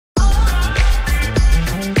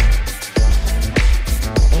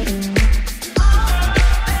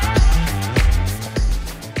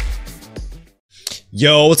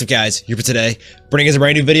Yo, what's up guys? Here for today, bringing us a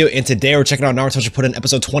brand new video, and today we're checking out Naruto Shippuden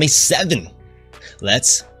episode 27.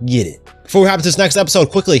 Let's get it. Before we hop into this next episode,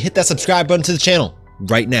 quickly hit that subscribe button to the channel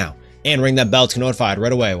right now, and ring that bell to get notified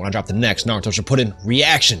right away when I drop the next Naruto Shippuden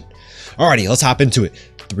reaction. Alrighty, let's hop into it.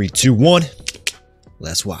 3, 2, 1,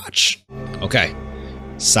 let's watch. Okay,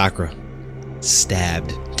 Sakura,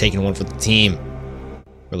 stabbed, taking one for the team.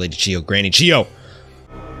 Related Chio, Granny Chio.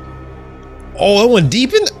 Oh, that went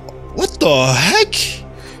deep in. What the heck?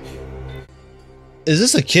 Is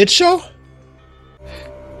this a kid show?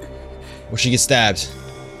 Where she gets stabbed?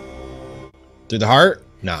 Through the heart?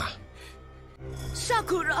 Nah.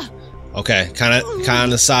 Sakura. Okay, kind of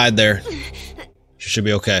on the side there. She should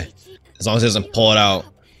be okay, as long as it doesn't pull it out.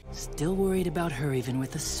 Still worried about her even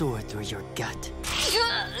with a sword through your gut.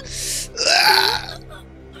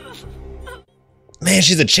 Man,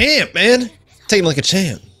 she's a champ, man. Take him like a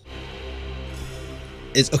champ.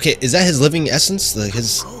 Is that his living essence? Like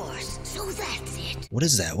his. Of course, so that's it. What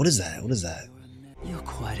is that? What is that? What is that? You're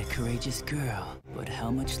quite a courageous girl, but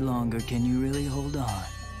how much longer can you really hold on?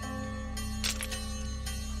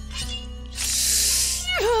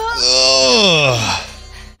 Ugh.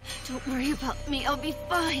 Don't worry about me, I'll be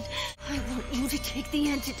fine. I want you to take the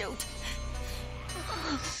antidote.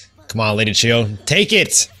 Come on, Lady Chio, take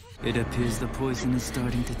it. It appears the poison is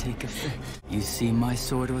starting to take effect. You see, my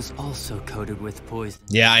sword was also coated with poison.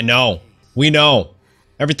 Yeah, I know. We know.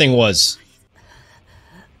 Everything was.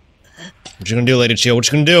 What you gonna do, Lady Chio? What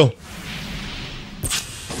you gonna do?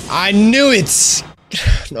 I knew it!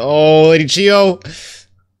 No, Lady Chio.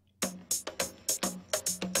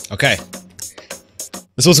 Okay.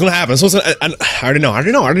 This is what's gonna happen. This is what's gonna. I already know. I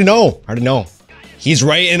already know. He's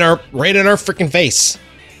right in our freaking face.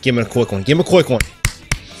 Give him a quick one. Give him a quick one.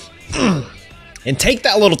 And take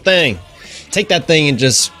that little thing. Take that thing and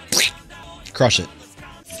just crush it.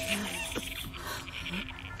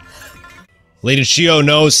 Lady Chio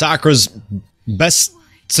knows Sakura's best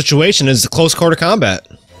situation is close quarter combat.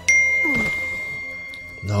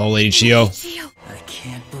 No, Lady Chio. I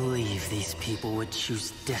can't believe these people would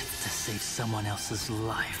choose death to save someone else's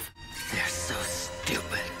life. They're so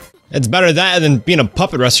stupid. It's better that than being a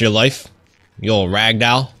puppet the rest of your life. You old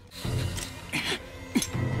ragdoll.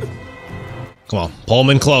 Come on, pull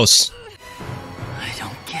him in close. I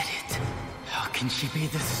don't get it. How can she be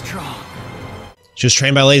this strong? She was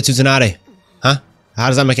trained by Lady Tsunade. Huh? How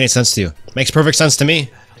does that make any sense to you? Makes perfect sense to me.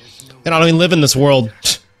 And I don't even live in this world.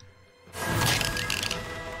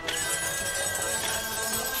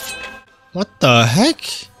 What the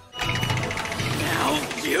heck? Now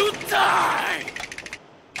you die!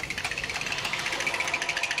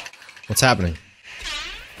 What's happening?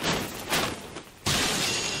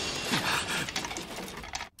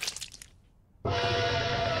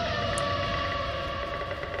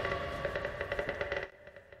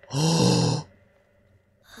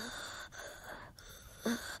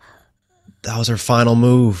 That was her final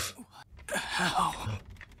move. How?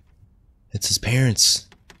 It's his parents.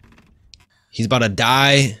 He's about to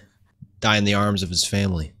die in the arms of his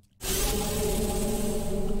family.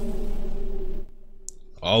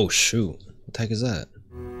 Oh shoot. What the heck is that?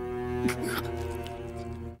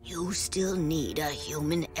 You still need a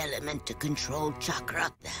human element to control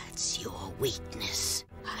chakra. That's your weakness.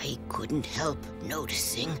 I couldn't help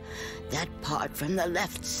noticing that part from the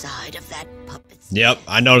left side of that puppet's. Yep,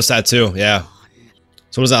 I noticed that too, yeah.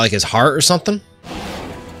 So was that like his heart or something?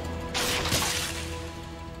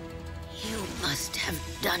 You must have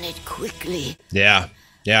done it quickly. Yeah,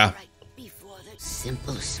 yeah. Right before the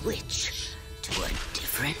simple switch to a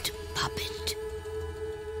different puppet.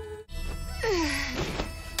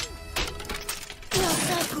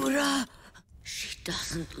 Sakura, she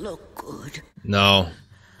doesn't look good. No.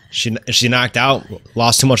 She knocked out?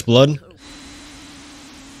 Lost too much blood?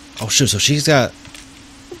 Oh shoot, so she's a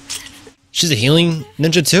healing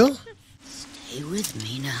ninja too? Stay with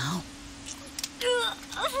me now.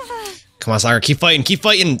 Come on, Sakura, keep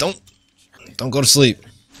fighting, don't go to sleep.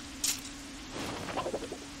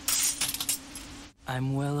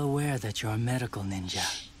 I'm well aware that you're a medical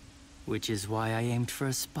ninja, which is why I aimed for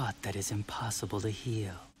a spot that is impossible to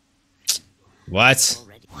heal. What?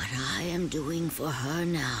 What I am doing for her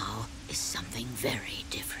now is something very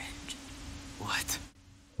different. What?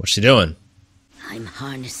 What's she doing? I'm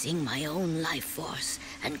harnessing my own life force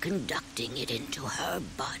and conducting it into her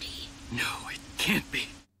body. No, it can't be.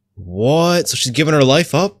 What? So she's giving her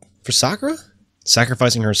life up for Sakura?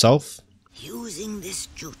 Sacrificing herself? Using this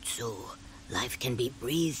jutsu, life can be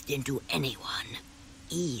breathed into anyone,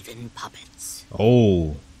 even puppets.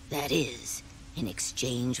 Oh. That is, in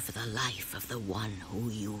exchange for the life of the one who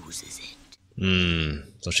uses it.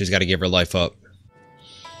 So she's got to give her life up.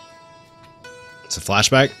 It's a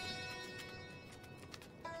flashback?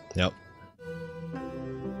 Yep.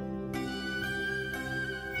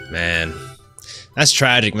 Man. That's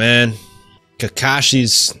tragic, man.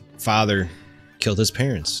 Kakashi's father killed his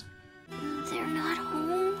parents. They're not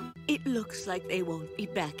home. It looks like they won't be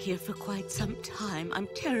back here for quite some time. I'm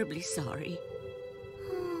terribly sorry.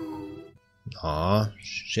 Aw,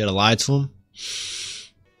 she had to lie to him?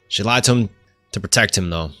 She lied to him to protect him,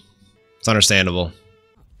 though. It's understandable.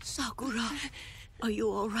 Sakura, are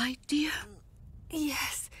you alright, dear?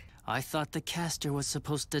 Yes. I thought the caster was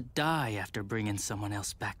supposed to die after bringing someone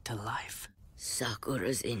else back to life.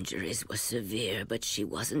 Sakura's injuries were severe, but she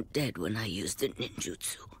wasn't dead when I used the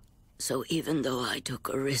ninjutsu. So even though I took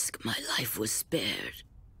a risk, my life was spared.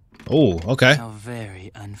 Oh, okay. How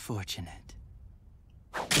very unfortunate.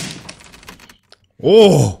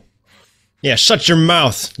 Oh! Yeah, shut your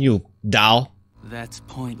mouth, you doll. That's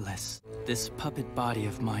pointless. This puppet body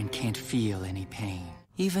of mine can't feel any pain.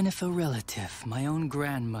 Even if a relative, my own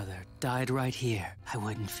grandmother, died right here, I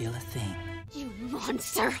wouldn't feel a thing. You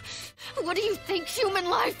monster! What do you think human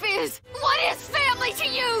life is? What is family to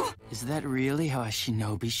you? Is that really how a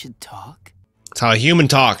shinobi should talk? That's how a human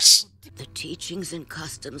talks. The teachings and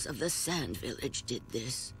customs of the Sand Village did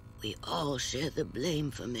this. We all share the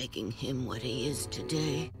blame for making him what he is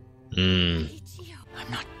today. I'm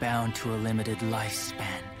not bound to a limited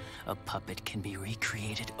lifespan. A puppet can be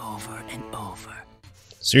recreated over and over.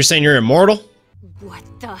 So you're saying you're immortal? What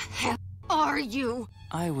the hell are you?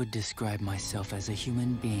 I would describe myself as a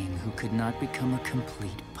human being who could not become a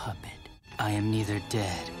complete puppet. I am neither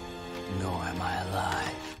dead, nor am I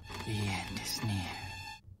alive. The end is near.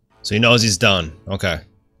 So he knows he's done. Okay.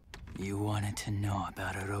 You wanted to know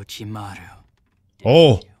about Orochimaru.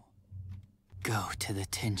 Oh. Go to the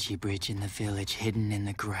Tenchi Bridge in the village hidden in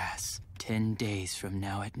the grass. 10 days from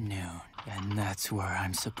now at noon. And that's where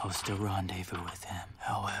I'm supposed to rendezvous with him.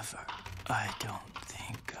 However, I don't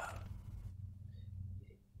think...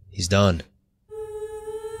 He's done.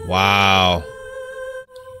 Wow.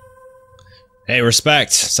 Hey,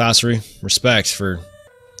 respect, Sasori. Respect for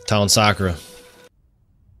telling Sakura.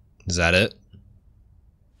 Is that it?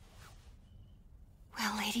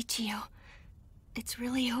 Well, Lady Chio, it's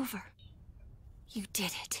really over. You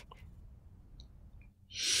did it.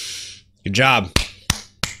 Good job.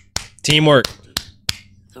 Teamwork.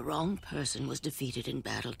 The wrong person was defeated in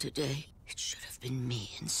battle today. It should have been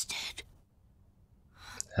me instead.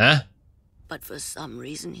 Huh? But for some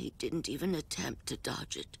reason, he didn't even attempt to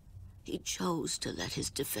dodge it. He chose to let his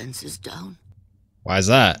defenses down. Why is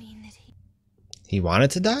that? I mean that He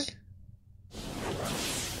wanted to die?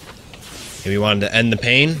 Maybe he wanted to end the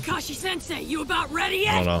pain? Kakashi-sensei, you about ready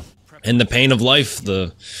I yet? don't know. End the pain of life,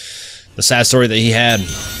 the sad story that he had.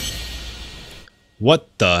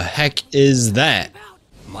 What the heck is that?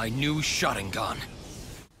 My new Sharingan.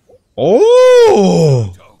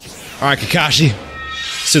 Oh! Alright, Kakashi.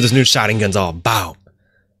 See what this new Sharingan's all about.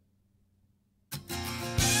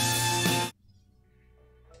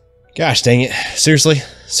 Gosh dang it. Seriously?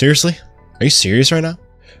 Seriously? Are you serious right now?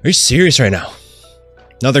 Are you serious right now?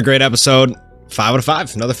 Another great episode. 5 out of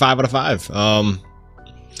 5. Another 5 out of 5.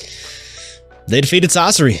 They defeated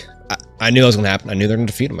Sasori. I knew that was going to happen. I knew they were going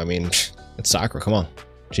to defeat him. I mean, it's Sakura. Come on.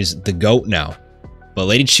 She's the GOAT now. But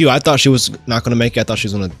Lady Chio, I thought she was not going to make it. I thought she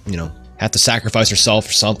was going to, you know, have to sacrifice herself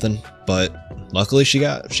or something. But luckily, she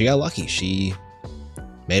got lucky. She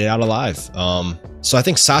made it out alive. So I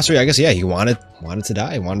think Sasori, I guess, yeah, he wanted to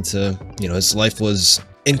die. He wanted to, you know, his life was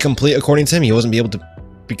incomplete according to him. He wasn't able to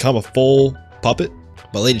become a full puppet.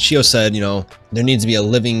 But Lady Chio said, you know, there needs to be a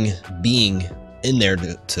living being in there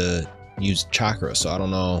to use chakra. So I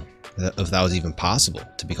don't know if that was even possible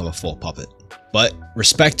to become a full puppet. But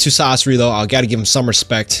respect to Sasori, though. I got to give him some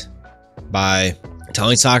respect by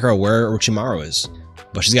telling Sakura where Orochimaru is.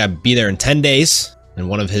 But she's got to be there in 10 days, and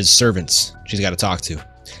one of his servants she's got to talk to.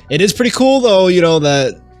 It is pretty cool, though, you know,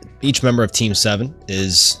 that each member of Team 7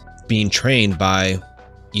 is being trained by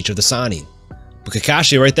each of the Sannin. But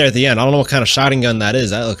Kakashi right there at the end, I don't know what kind of Sharingan that is.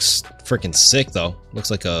 That looks freaking sick, though. Looks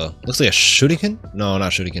like a Shuriken? No,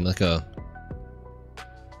 not Shuriken. Like a...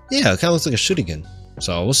 Yeah, it kind of looks like a Shuriken.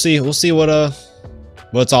 So we'll see what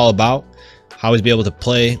it's all about. How he's be able to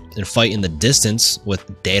play and fight in the distance with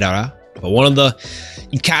Deidara. But one of the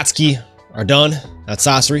Ikatsuki are done. That's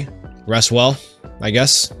Sasori. Rest well, I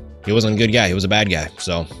guess. He wasn't a good guy. He was a bad guy.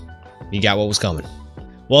 So he got what was coming.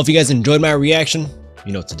 Well, if you guys enjoyed my reaction,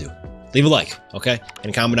 you know what to do. Leave a like, okay?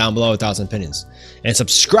 And comment down below with thoughts and opinions. And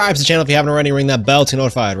subscribe to the channel if you haven't already. Ring that bell to be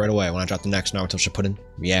notified right away when I drop the next Naruto Shippuden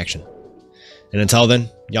reaction. And until then,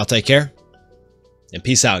 y'all take care. And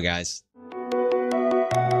peace out, guys.